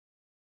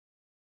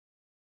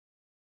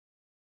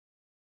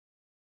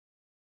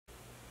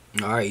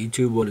Alright,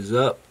 YouTube, what is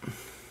up?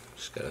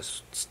 Just gotta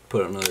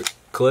put another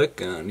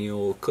click on the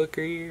old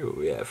clicker here. What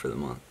we at for the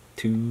month?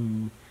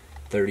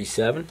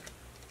 237.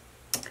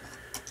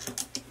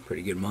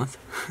 Pretty good month.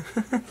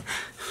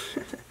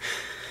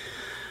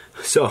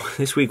 So,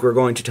 this week we're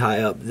going to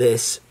tie up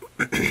this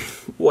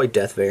White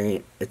Death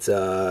variant. It's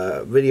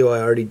a video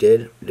I already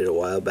did a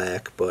while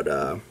back, but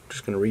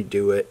just gonna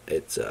redo it.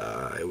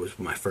 It was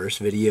my first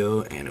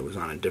video and it was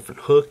on a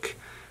different hook.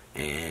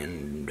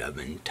 And I've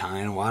been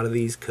tying a lot of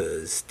these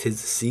because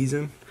 'tis the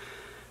season.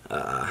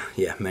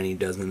 Yeah, many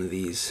dozen of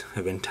these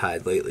have been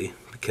tied lately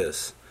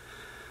because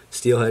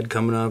steelhead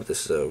coming up.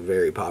 This is a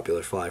very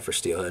popular fly for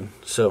steelhead.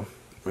 So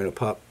we're going to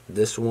pop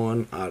this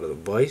one out of the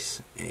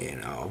vise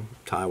and I'll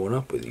tie one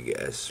up with you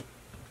guys.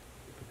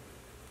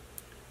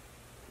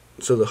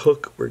 So the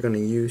hook we're going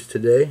to use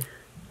today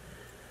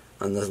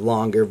on this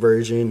longer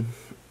version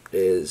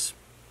is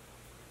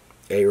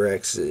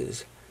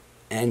Ahrex's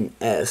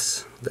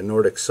NS, the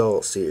Nordic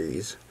Salt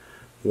series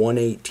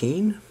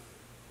 118.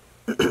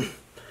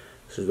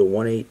 So the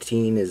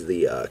 118 is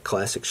the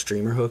classic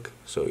streamer hook.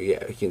 So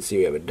yeah, you can see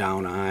we have a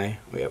down eye,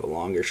 we have a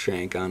longer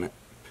shank on it.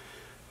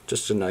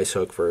 Just a nice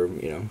hook for,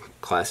 you know,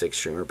 classic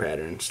streamer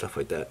pattern, stuff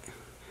like that.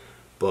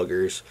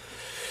 Buggers,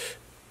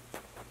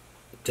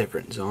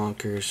 different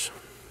zonkers.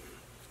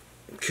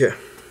 Okay,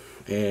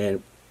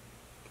 and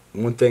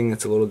one thing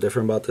that's a little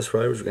different about this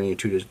fly is we're going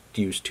to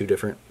use two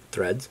different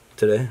threads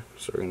today.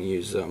 So we're going to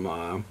use some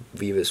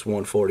Veevus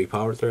 140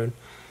 power thread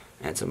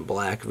and some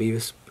black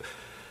Veevus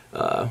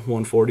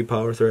 140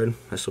 power thread.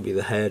 This will be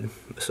the head,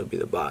 this will be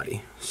the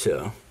body.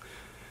 So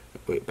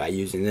by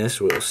using this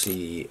we'll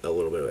see a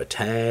little bit of a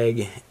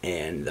tag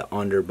and the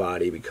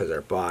underbody, because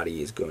our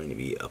body is going to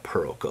be a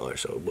pearl color,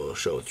 so we'll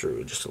show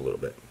through just a little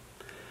bit.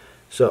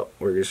 So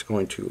we're just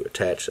going to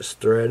attach this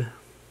thread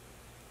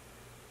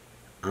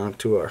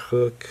onto our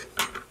hook,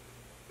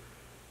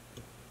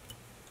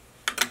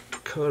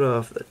 cut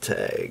off the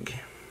tag,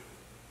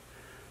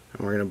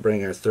 and we're going to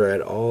bring our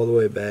thread all the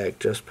way back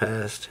just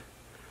past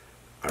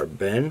our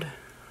bend,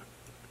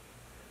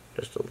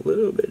 just a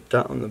little bit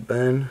down the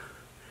bend,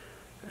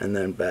 and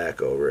then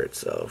back over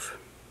itself.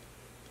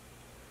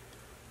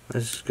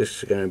 This is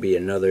just going to be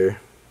another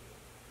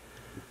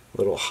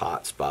little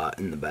hot spot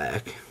in the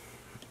back.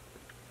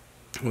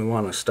 We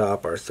want to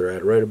stop our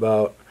thread right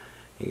about,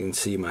 you can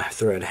see my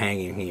thread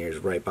hanging here is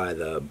right by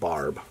the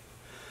barb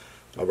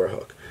of our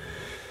hook.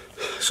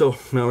 So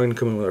now we're going to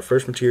come in with our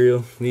first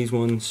material. These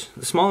ones,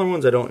 the smaller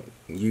ones, I don't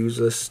use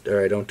this,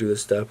 or I don't do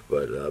this step,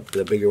 but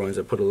the bigger ones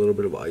I put a little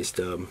bit of ice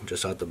dub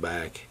just out the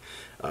back.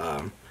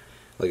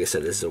 Like I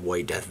said, this is a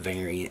White Death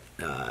variant.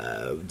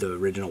 The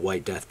original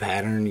White Death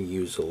pattern, you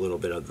use a little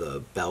bit of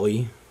the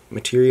belly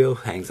material,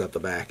 hangs out the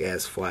back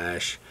as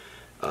flash.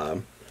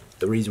 The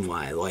reason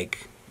why I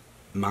like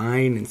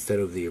mine instead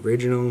of the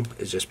original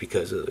is just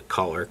because of the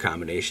color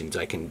combinations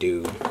I can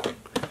do,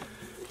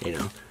 you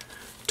know,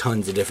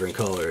 tons of different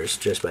colors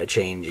just by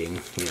changing,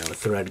 you know,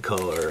 thread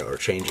color or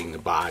changing the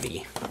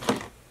body,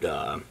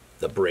 the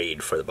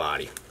braid for the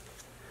body.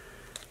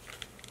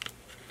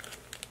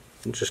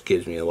 It just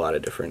gives me a lot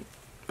of different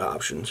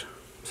options.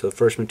 So the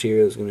first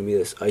material is going to be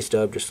this ice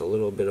dub, just a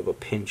little bit of a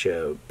pinch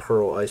of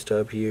pearl ice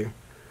dub here.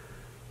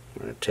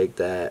 I'm going to take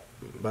that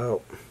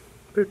about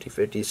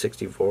 50-50,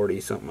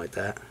 60-40, something like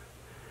that.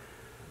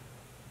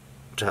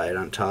 Tie it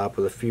on top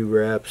with a few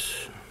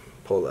wraps,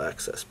 pull the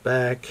excess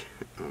back,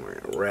 and we're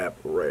going to wrap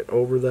right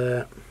over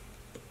that.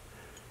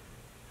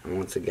 And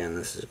once again,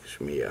 this is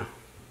going to be a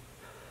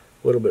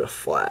little bit of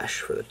flash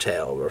for the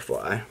tail of our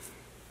fly.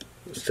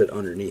 It'll sit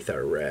underneath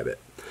our rabbit.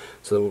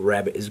 So the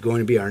rabbit is going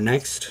to be our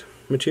next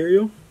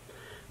material.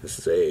 This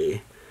is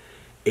a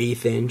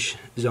 1/8 inch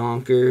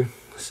zonker.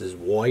 This is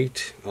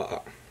white.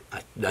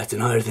 That's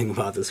another thing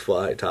about this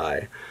fly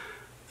tie.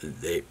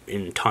 They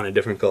in a ton of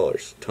different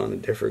colors,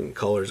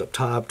 up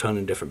top, ton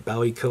of different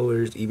belly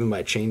colors. Even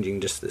by changing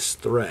just this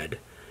thread,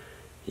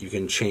 you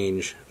can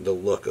change the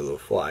look of the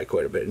fly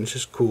quite a bit, and it's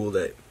just cool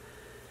that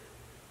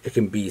it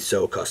can be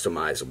so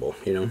customizable,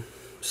 you know.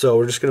 So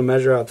we're just gonna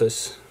measure out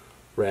this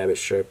rabbit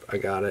strip. I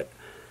got it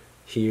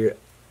here.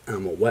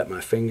 I'm gonna wet my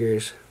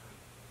fingers,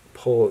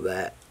 pull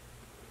that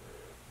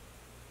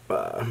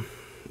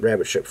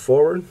rabbit strip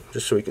forward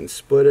just so we can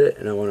split it,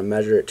 and I want to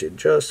measure it to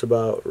just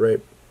about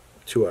right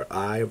to our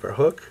eye of our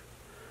hook.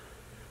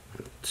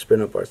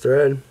 Spin up our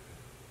thread,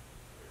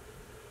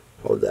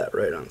 hold that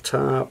right on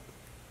top,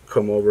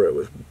 come over it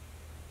with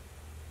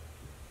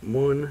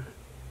 1,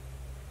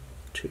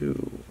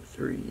 2,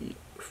 3,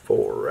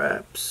 4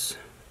 wraps,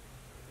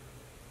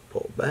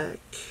 pull back,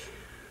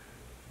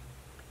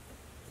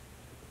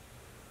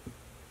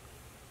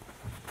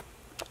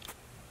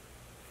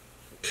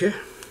 okay.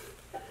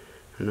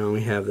 And now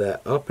we have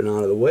that up and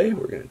out of the way.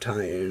 We're going to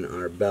tie in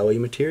our belly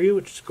material,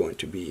 which is going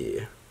to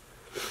be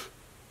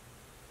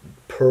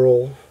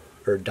pearl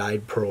or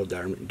dyed pearl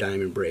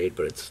diamond braid,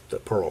 but it's the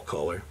pearl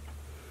color.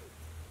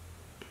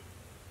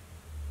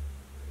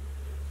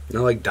 And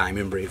I like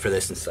diamond braid for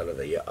this instead of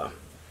the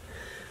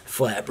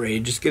flat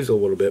braid. Just gives a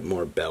little bit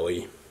more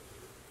belly,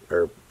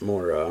 or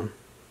more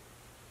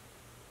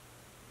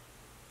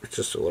It's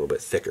just a little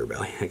bit thicker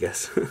belly, I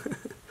guess.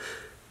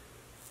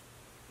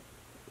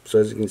 So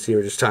as you can see,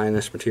 we're just tying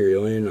this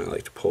material in. I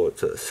like to pull it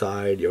to the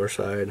side, your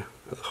side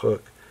of the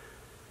hook.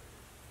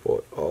 Pull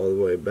it all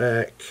the way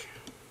back.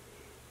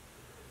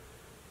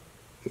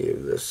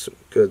 Give this some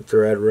good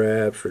thread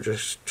wraps. We're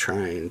just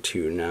trying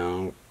to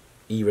now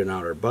even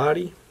out our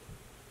body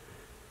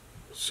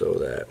so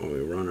that when we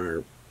run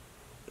our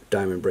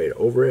diamond braid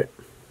over it,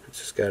 it's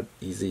just got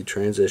easy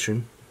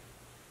transition.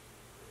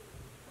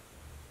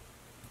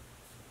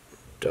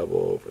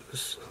 Double over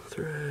this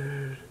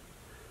thread.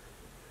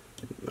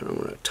 But I'm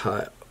going to tie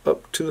it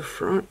up to the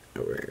front,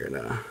 and we're going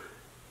to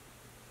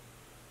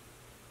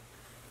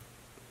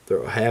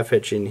throw a half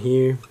hitch in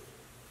here.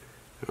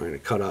 I'm going to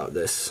cut out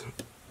this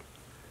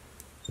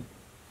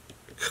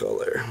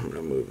color. I'm going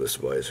to move this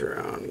vise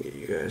around and get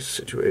you guys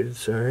situated,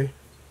 sorry.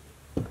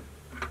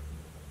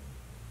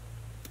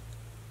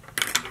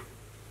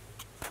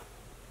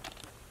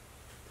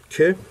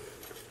 Okay,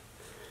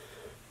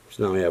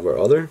 so now we have our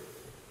other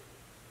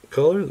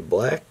color, the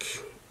black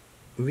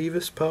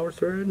Veevus power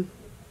thread.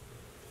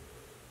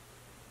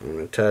 I'm going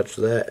to attach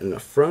that in the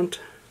front.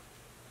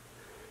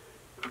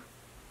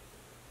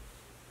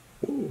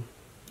 Ooh.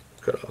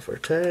 Cut off our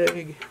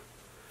tag.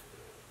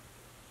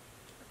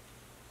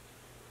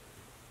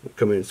 We'll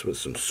come in with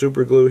some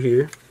super glue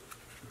here.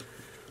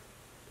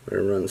 We're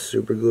going to run the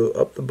super glue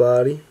up the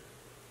body,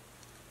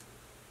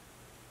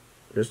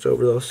 just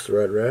over those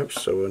thread wraps,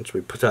 so once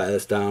we tie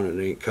this down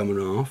it ain't coming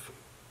off.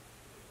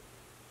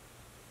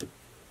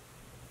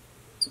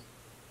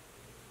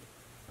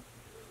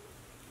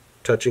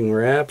 Touching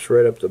wraps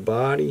right up the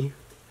body,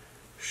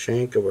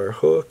 shank of our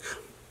hook.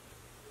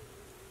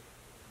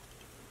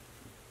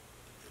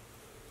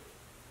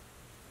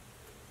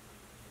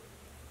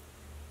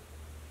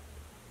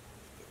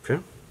 Okay,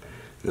 and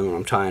then when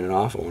I'm tying it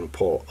off, I want to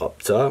pull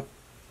up top.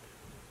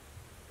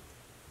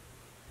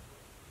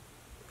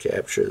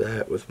 Capture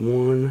that with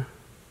 1,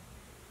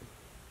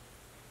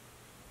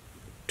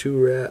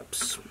 2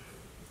 wraps.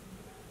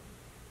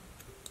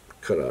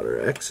 Cut out our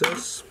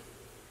excess.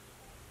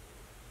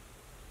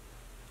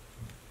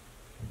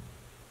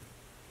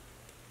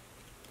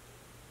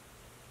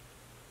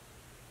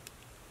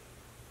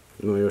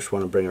 And we just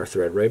want to bring our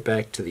thread right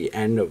back to the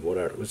end of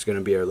what was going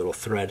to be our little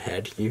thread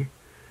head here.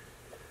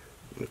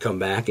 And come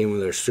back in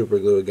with our super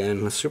glue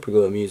again. The super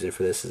glue I'm using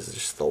for this is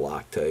just the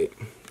Loctite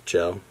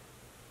gel.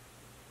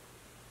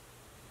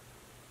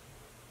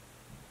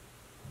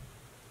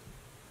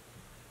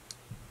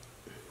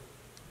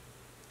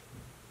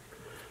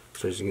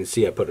 So as you can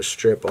see, I put a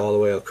strip all the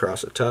way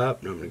across the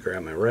top. Now I'm going to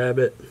grab my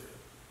rabbit,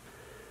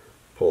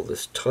 pull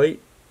this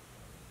tight,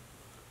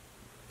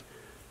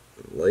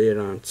 lay it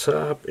on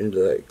top into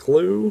that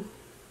glue.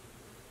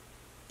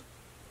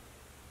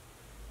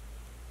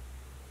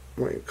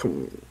 I'm going to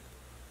come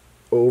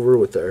over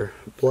with our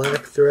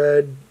black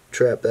thread,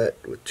 trap that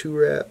with 2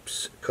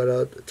 wraps, cut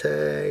out the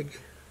tag.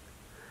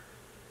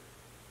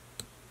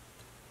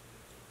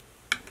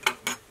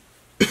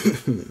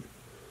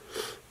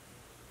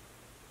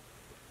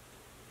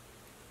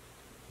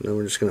 Now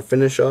we're just going to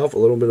finish off a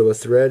little bit of a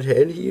thread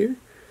head here,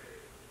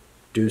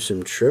 do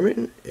some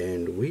trimming,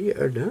 and we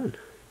are done.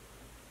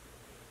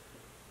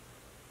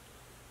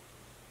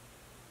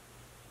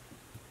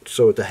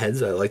 So with the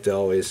heads, I like to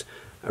always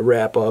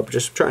wrap up,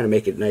 just trying to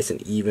make it nice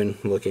and even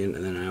looking,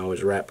 and then I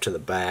always wrap to the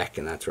back,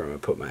 and that's where I'm going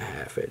to put my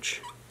half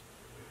hitch.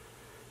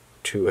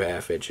 2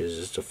 half hitches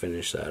just to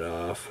finish that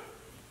off.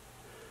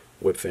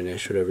 Whip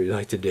finish, whatever you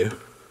like to do.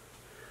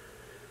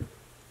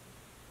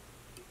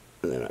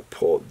 And then I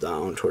pull it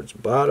down towards the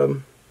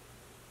bottom,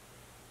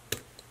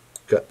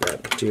 cut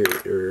that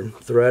material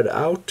thread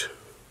out,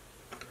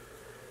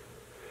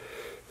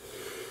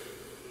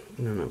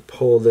 and then I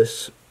pull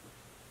this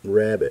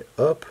rabbit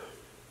up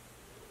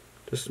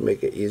just to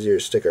make it easier to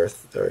stick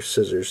our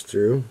scissors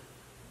through.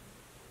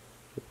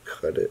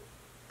 Cut it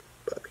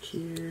back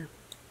here.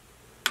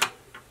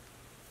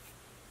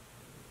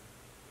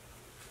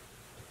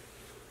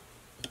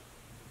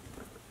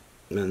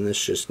 And then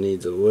this just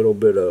needs a little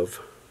bit of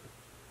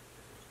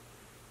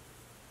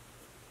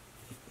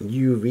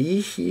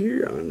UV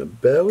here on the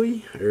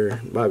belly,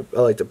 or I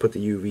like to put the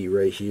UV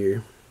right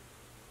here.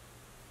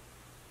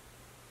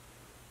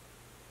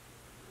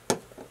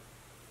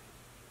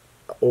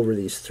 Over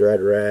these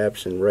thread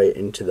wraps and right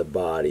into the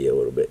body a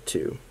little bit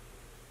too.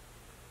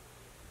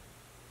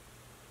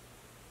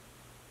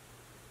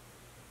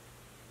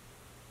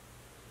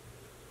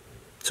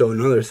 So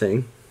another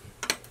thing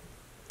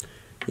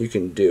you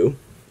can do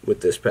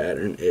with this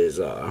pattern is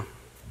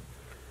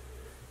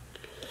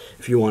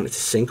if you want it to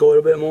sink a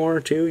little bit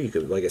more too, you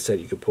could, like I said,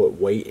 you could put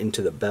weight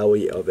into the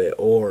belly of it,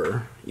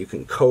 or you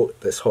can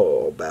coat this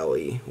whole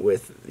belly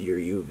with your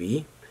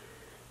UV.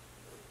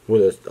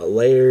 With a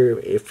layer,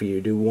 if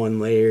you do 1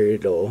 layer,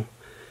 it'll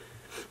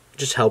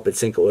just help it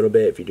sink a little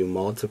bit. If you do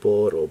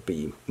multiple, it'll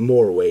be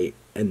more weight,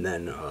 and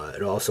then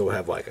it'll also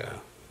have like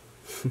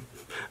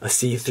a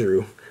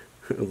see-through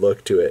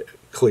look to it,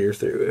 clear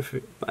through, if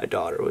my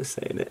daughter was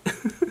saying it.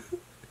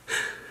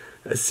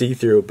 A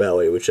see-through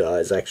belly, which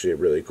is actually a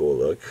really cool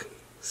look.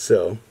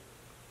 So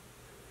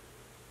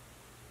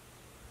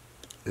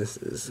this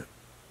is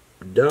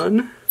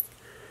done,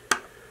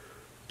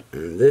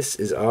 and this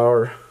is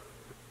our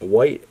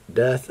White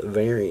Death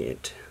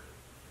variant.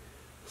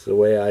 It's the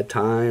way I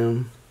tie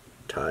them.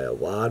 Tie a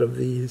lot of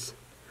these.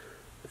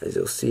 As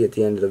you'll see at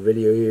the end of the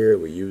video here,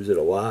 we use it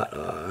a lot.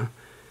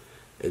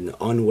 In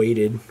the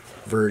unweighted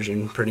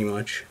version, pretty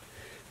much,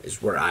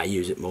 is where I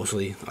use it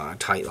mostly.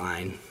 Tight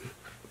line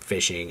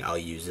fishing, I'll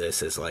use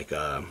this as like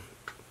a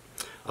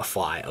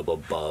fly up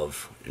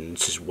above, and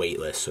it's just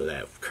weightless, so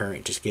that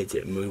current just gets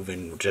it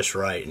moving just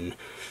right, and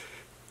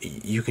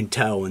you can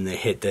tell when they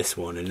hit this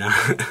one and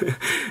not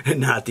and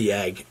not the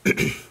egg.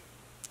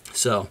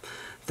 So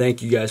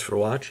thank you guys for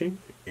watching,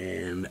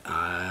 and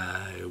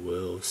I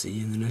will see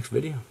you in the next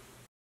video.